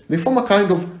they form a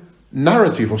kind of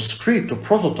narrative or script or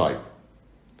prototype.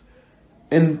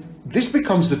 And this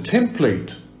becomes the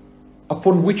template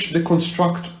upon which they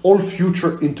construct all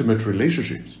future intimate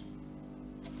relationships.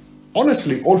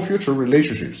 Honestly, all future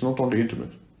relationships, not only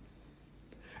intimate.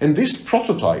 And this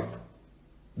prototype,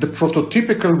 the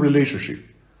prototypical relationship,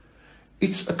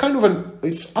 it's a kind of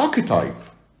it's archetype.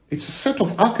 It's a set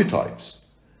of archetypes.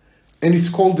 And it's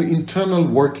called the internal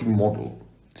working model.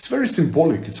 It's very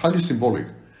symbolic, it's highly symbolic.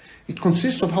 It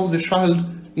consists of how the child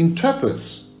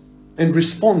interprets and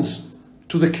responds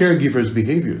to the caregiver's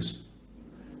behaviors.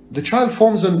 The child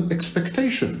forms an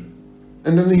expectation,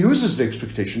 and then he uses the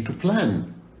expectation to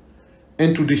plan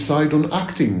and to decide on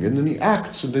acting, and then he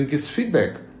acts, and then he gets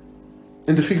feedback.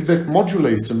 And the feedback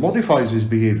modulates and modifies his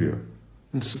behavior.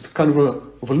 And it's kind of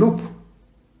a loop.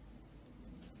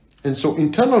 And so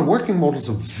internal working models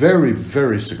are very,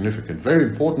 very significant, very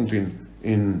important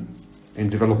in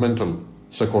developmental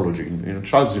psychology, in a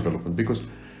child's development, because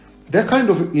they're kind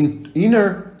of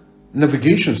inner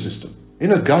navigation system,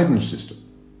 inner guidance system.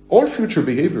 All future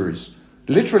behavior is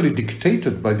literally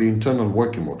dictated by the internal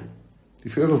working model.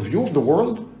 If you have a view of the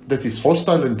world that is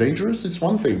hostile and dangerous, it's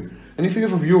one thing. And if you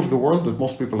have a view of the world that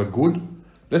most people are good,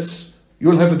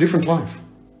 you'll have a different life.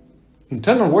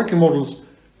 Internal working models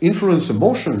influence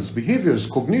emotions, behaviors,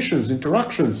 cognitions,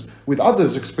 interactions with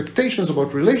others, expectations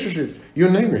about relationships, you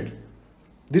name it.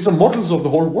 These are models of the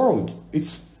whole world.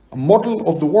 It's a model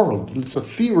of the world. It's a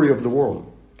theory of the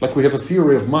world. Like we have a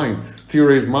theory of mind.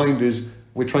 Theory of mind is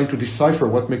we're trying to decipher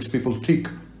what makes people tick,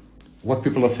 what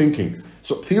people are thinking.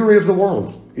 So theory of the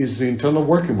world is the internal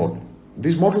working model.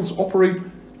 These models operate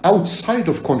outside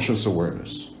of conscious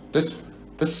awareness.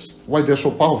 That's why they're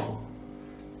so powerful.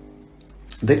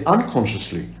 They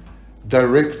unconsciously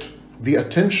direct the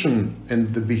attention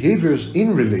and the behaviors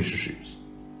in relationships.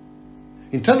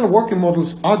 Internal working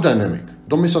models are dynamic.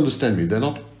 Don't misunderstand me. They're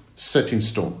not set in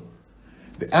stone.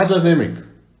 They are dynamic.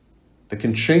 They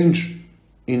can change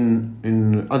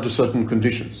under certain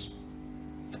conditions.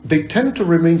 They tend to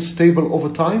remain stable over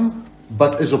time,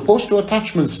 but as opposed to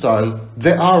attachment style,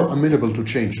 they are amenable to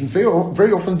change. And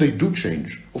very often they do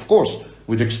change. Of course,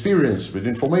 with experience, with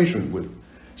information,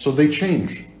 so they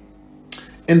change.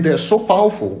 And they're so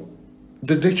powerful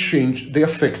that they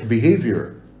affect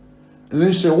behavior. And then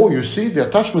you say, oh, you see, the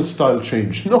attachment style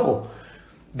changed. No,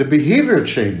 the behavior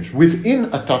changed within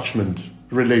attachment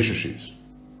relationships.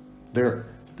 The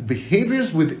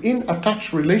behaviors within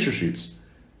attached relationships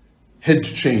had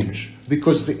changed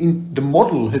because the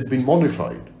model had been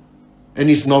modified and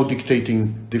is now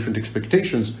dictating different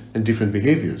expectations and different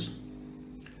behaviors.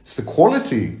 It's the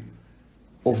quality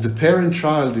of the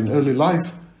parent-child in early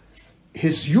life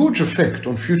has huge effect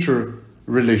on future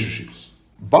relationships.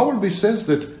 Bowlby says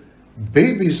that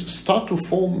babies start to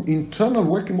form internal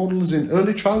working models in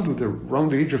early childhood, around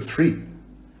the age of 3.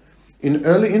 In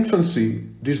early infancy,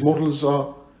 these models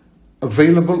are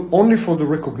available only for the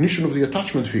recognition of the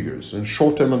attachment figures and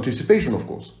short-term anticipation, of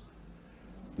course.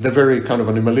 They're very kind of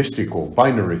animalistic or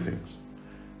binary things.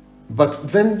 But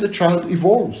then the child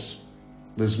evolves.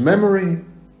 There's memory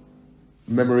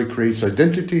creates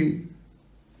identity,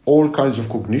 all kinds of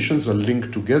cognitions are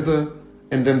linked together,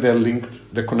 and then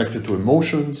they're connected to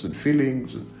emotions and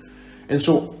feelings. And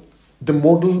so the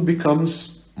model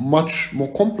becomes much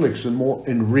more complex and more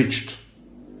enriched.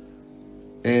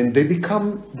 And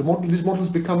these models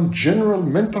become general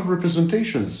mental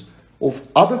representations of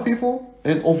other people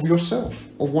and of yourself,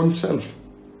 of oneself.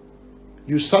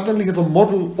 You suddenly have a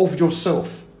model of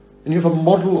yourself, and you have a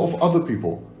model of other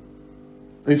people.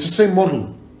 And it's the same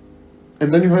model.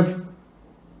 And then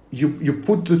you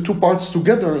put the two parts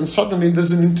together, and suddenly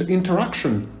there's an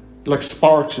interaction, like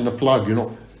sparks in a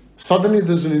plug, Suddenly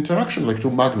there's an interaction, like two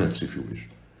magnets, if you wish,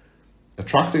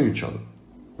 attracting each other.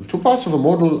 The two parts of a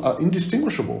model are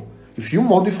indistinguishable. If you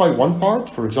modify one part,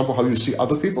 for example, how you see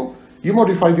other people, you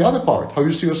modify the other part, how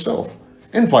you see yourself,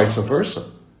 and vice versa.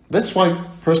 That's why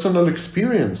personal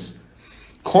experience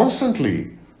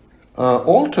constantly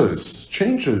alters,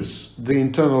 changes the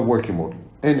internal working model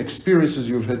and experiences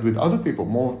you've had with other people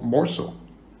more so.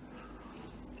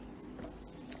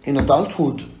 In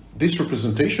adulthood, this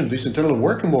representation, this internal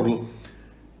working model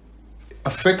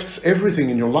affects everything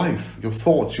in your life, your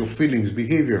thoughts, your feelings,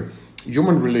 behavior,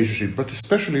 human relationships, but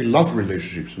especially love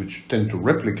relationships, which tend to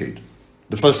replicate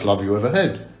the first love you ever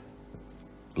had,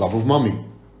 love of mommy.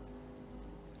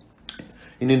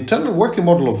 An internal working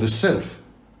model of the self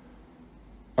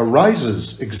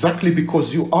arises exactly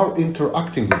because you are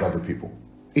interacting with other people.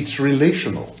 It's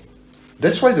relational.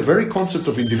 That's why the very concept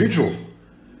of individual,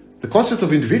 the concept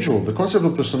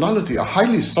of personality are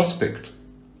highly suspect.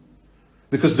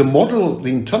 Because the model, the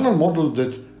internal model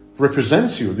that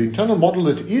represents you, the internal model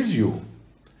that is you,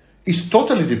 is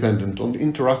totally dependent on the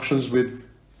interactions with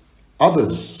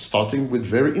others, starting with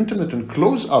very intimate and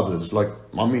close others like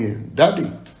mommy and daddy.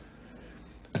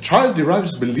 A child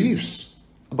derives beliefs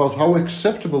about how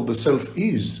acceptable the self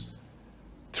is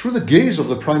through the gaze of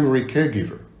the primary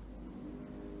caregiver.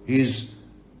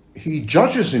 He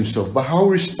judges himself by how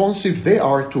responsive they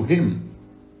are to him.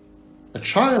 A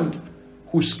child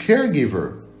whose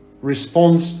caregiver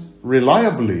responds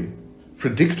reliably,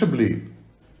 predictably,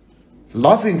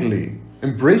 lovingly,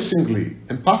 embracingly,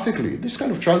 empathically, this kind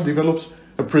of child develops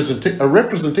a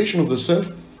representation of the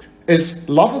self as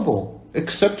lovable,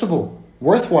 acceptable,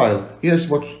 worthwhile. He has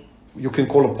what you can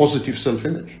call a positive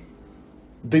self-image.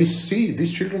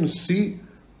 These children see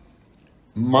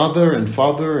mother and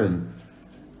father and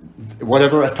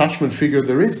whatever attachment figure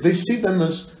there is, they see them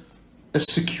as a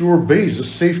secure base, a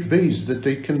safe base that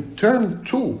they can turn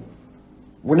to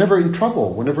whenever in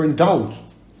trouble, whenever in doubt.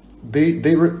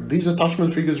 These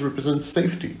attachment figures represent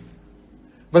safety.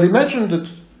 But imagine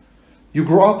that you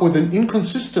grow up with an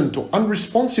inconsistent or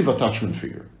unresponsive attachment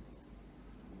figure.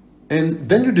 And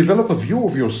then you develop a view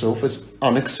of yourself as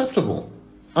unacceptable,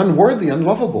 unworthy,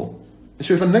 unlovable. And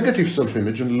so you have a negative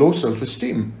self-image and low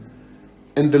self-esteem.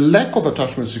 And the lack of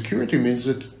attachment security means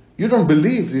that you don't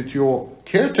believe that your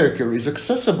caretaker is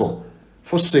accessible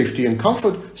for safety and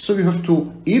comfort. So you have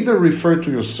to either refer to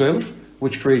yourself,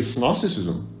 which creates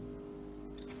narcissism,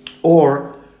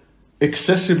 or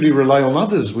excessively rely on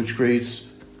others, which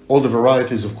creates all the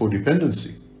varieties of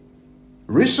codependency.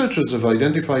 Researchers have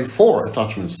identified 4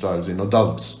 attachment styles in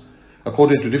adults,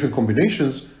 according to different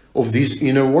combinations of these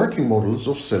inner working models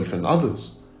of self and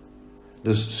others.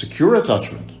 There's secure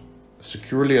attachment. A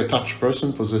securely attached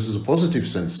person possesses a positive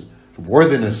sense of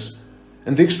worthiness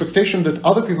and the expectation that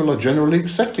other people are generally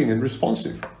accepting and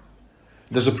responsive.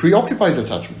 There's a preoccupied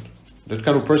attachment. That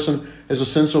kind of person has a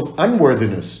sense of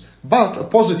unworthiness, but a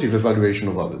positive evaluation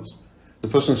of others. The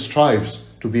person strives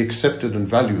to be accepted and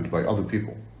valued by other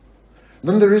people.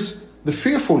 Then there is the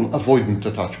fearful avoidant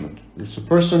attachment. It's a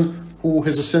person who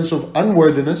has a sense of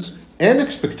unworthiness and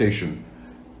expectation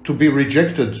to be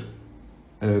rejected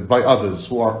by others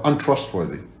who are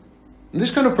untrustworthy. And this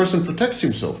kind of person protects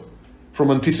himself from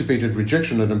anticipated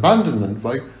rejection and abandonment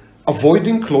by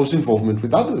avoiding close involvement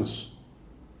with others.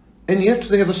 And yet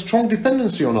they have a strong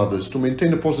dependency on others to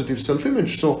maintain a positive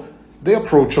self-image, so they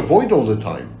avoid all the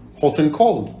time, hot and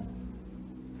cold.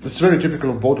 That's very typical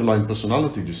of borderline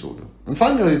personality disorder. And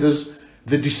finally, there's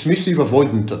the dismissive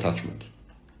avoidant attachment.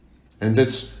 And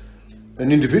that's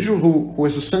an individual who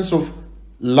has a sense of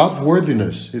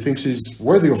love-worthiness. He thinks he's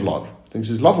worthy of love, thinks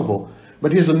he's lovable,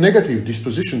 but he has a negative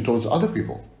disposition towards other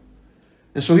people.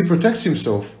 And so he protects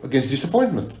himself against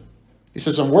disappointment. He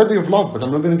says, I'm worthy of love, but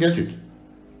I'm not going to get it.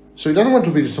 So he doesn't want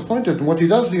to be disappointed, and what he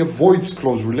does, he avoids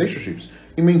close relationships.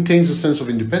 He maintains a sense of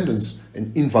independence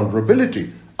and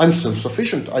invulnerability. I'm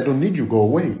self-sufficient, I don't need you, go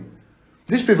away.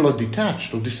 These people are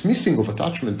detached or dismissing of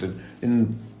attachment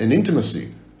and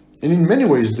intimacy. And in many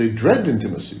ways, they dread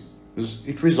intimacy, because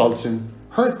it results in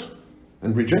hurt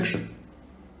and rejection.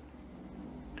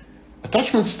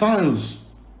 Attachment styles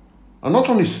are not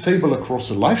only stable across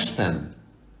a lifespan,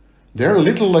 they're a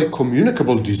little like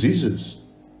communicable diseases.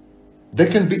 They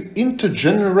can be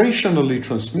intergenerationally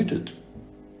transmitted.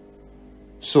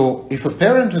 So if a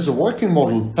parent has a working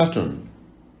model pattern,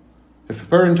 if a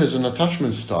parent has an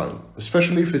attachment style,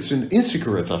 especially if it's an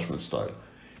insecure attachment style,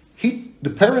 the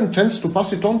parent tends to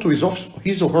pass it on to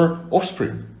his or her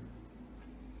offspring.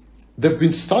 There have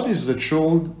been studies that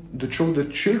show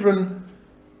that children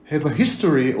have a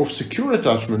history of secure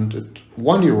attachment at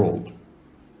 1-year-old.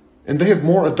 And they have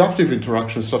more adaptive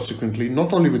interactions subsequently,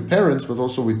 not only with parents, but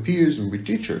also with peers and with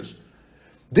teachers.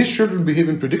 These children behave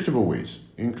in predictable ways,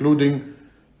 including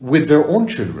with their own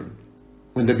children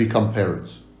when they become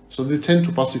parents. So they tend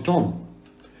to pass it on.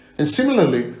 And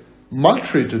similarly,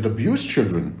 maltreated, abused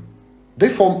children, they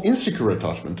form insecure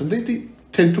attachment and they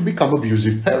tend to become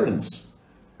abusive parents.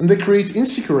 And they create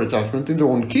insecure attachment in their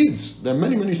own kids. There are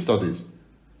many, many studies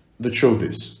that show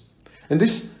this. And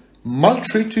this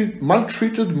maltreating,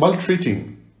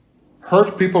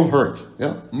 hurt people hurt,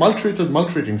 yeah?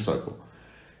 Maltreating cycle.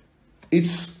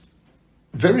 It's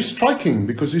very striking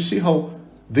because you see how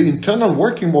the internal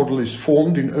working model is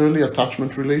formed in early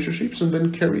attachment relationships and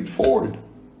then carried forward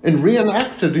and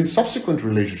reenacted in subsequent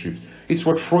relationships. It's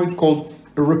what Freud called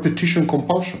a repetition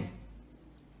compulsion.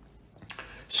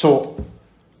 So,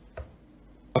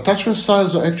 attachment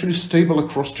styles are actually stable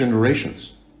across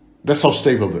generations. That's how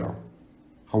stable they are.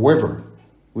 However,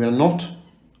 we are not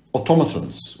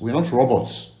automatons. We are not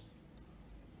robots.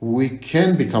 We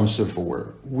can become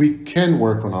self-aware. We can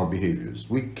work on our behaviors.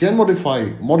 We can modify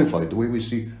the way we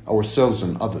see ourselves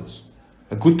and others.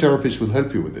 A good therapist will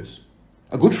help you with this.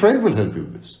 A good friend will help you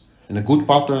with this. And a good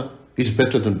partner is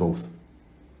better than both.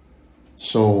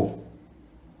 So,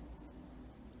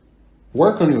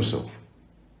 work on yourself.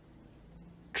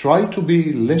 Try to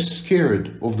be less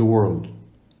scared of the world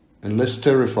and less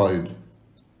terrified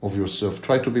of yourself.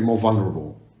 Try to be more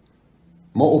vulnerable,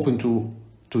 more open to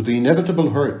the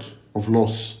inevitable hurt of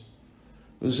loss.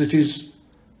 Because it is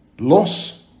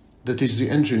loss that is the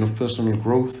engine of personal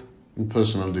growth and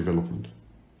personal development.